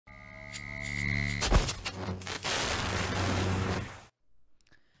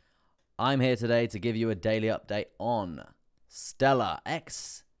I'm here today to give you a daily update on Stella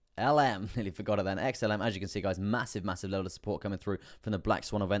XLM. Nearly forgot it then. XLM, as you can see, guys, massive level of support coming through from the Black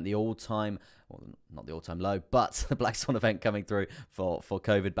Swan event, the all-time, well, not the all-time low, but the Black Swan event coming through for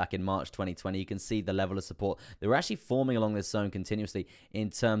COVID back in March 2020. You can see the level of support. They were actually forming along this zone continuously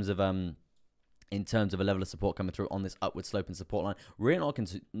in terms of a level of support coming through on this upward sloping support line. Really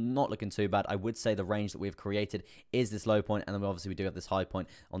not looking too bad. I would say the range that we've created is this low point, and then obviously we do have this high point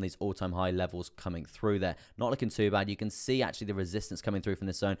on these all-time high levels coming through there. Not looking too bad. You can see actually the resistance coming through from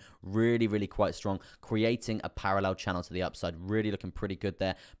this zone really quite strong, creating a parallel channel to the upside. Really looking pretty good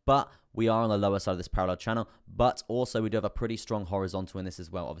there, but we are on the lower side of this parallel channel, but also we do have a pretty strong horizontal in this as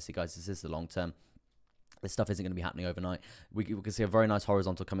well. Obviously, guys, this is the long term. This stuff isn't going to be happening overnight. We can see a very nice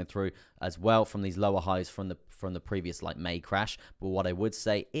horizontal coming through as well from these lower highs from the previous like May crash. But what I would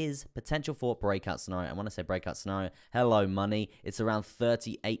say is potential for breakout scenario. And when I say breakout scenario, hello money. It's around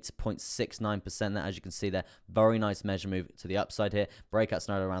 38.69% there, as you can see there. Very nice measure move to the upside here. Breakout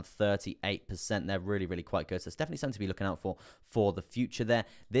scenario around 38%. They're really quite good. So it's definitely something to be looking out for the future there.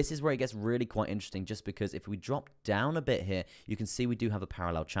 This is where it gets really quite interesting, just because if we drop down a bit here, you can see we do have a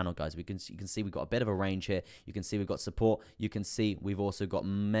parallel channel, guys. You can see we've got a bit of a range here. You can see we've got support. You can see we've also got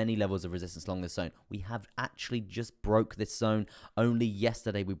many levels of resistance along this zone. We have actually just broke this zone. Only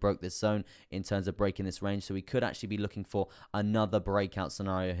yesterday we broke this zone in terms of breaking this range. So we could actually be looking for another breakout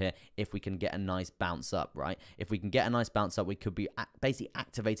scenario here if we can get a nice bounce up, right? If we can get a nice bounce up, we could be basically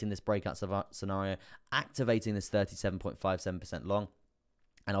activating this breakout scenario, activating this 37.57% long.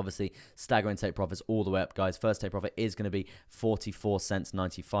 And obviously, staggering take profits all the way up, guys. First take profit is going to be 44 cents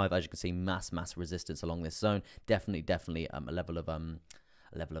 95. As you can see, mass resistance along this zone. Definitely a level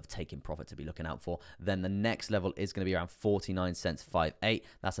of taking profit to be looking out for. Then the next level is going to be around 49 cents 58.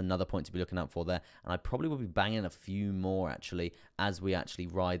 That's another point to be looking out for there. And I probably will be banging a few more actually as we actually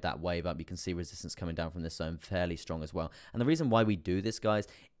ride that wave up. You can see resistance coming down from this zone fairly strong as well. And the reason why we do this, guys,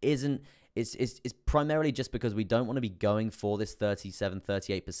 it's primarily just because we don't want to be going for this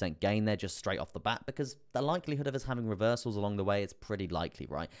 38% gain there just straight off the bat, because the likelihood of us having reversals along the way is pretty likely,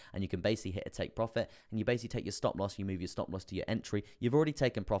 right? And you can basically hit a take profit, and you basically take your stop loss, you move your stop loss to your entry. You've already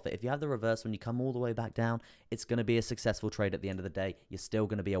taken profit. If you have the reversal and you come all the way back down, it's going to be a successful trade at the end of the day. You're still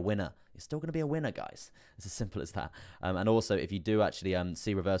going to be a winner. You're still going to be a winner, guys. It's as simple as that. And also, if you do actually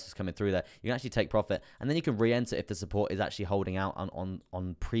see reversals coming through there, you can actually take profit, and then you can re-enter if the support is actually holding out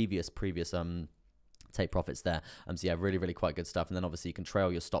on previous take profits there. So yeah, really quite good stuff. And then obviously you can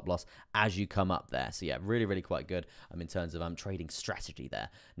trail your stop loss as you come up there. So yeah, really quite good in terms of trading strategy there.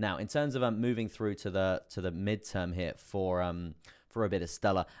 Now in terms of moving through to the midterm here for a bit of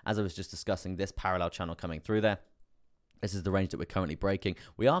Stella, as I was just discussing, this parallel channel coming through there. This is the range that we're currently breaking.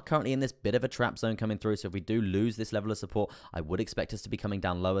 We are currently in this bit of a trap zone coming through, so if we do lose this level of support, I would expect us to be coming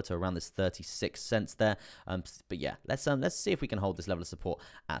down lower to around this 36 cents there. But yeah, let's see if we can hold this level of support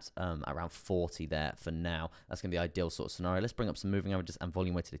at around 40 there for now. That's going to be the ideal sort of scenario. Let's bring up some moving averages and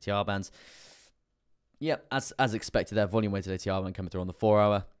volume weighted ATR bands. Yep, as expected there, volume weighted ATR band coming through on the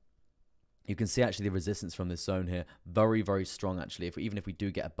 4-hour. You can see actually the resistance from this zone here, very strong actually. Even if we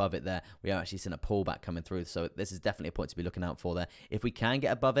do get above it there, we are actually seeing a pullback coming through. So this is definitely a point to be looking out for there. If we can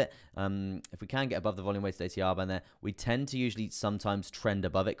get above it, if we can get above the volume weighted ATR band there, we tend to usually sometimes trend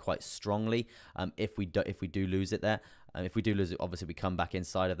above it quite strongly. If we do lose it there, if we do lose it, obviously we come back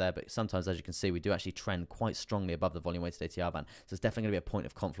inside of there. But sometimes, as you can see, we do actually trend quite strongly above the volume weighted ATR band. So it's definitely going to be a point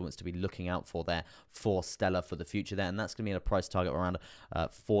of confluence to be looking out for there for Stella for the future there. And that's going to be at a price target around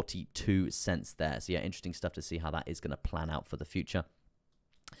 42 cents there. So yeah, interesting stuff to see how that is going to plan out for the future.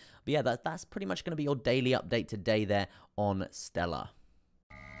 But yeah, that's pretty much going to be your daily update today there on Stella.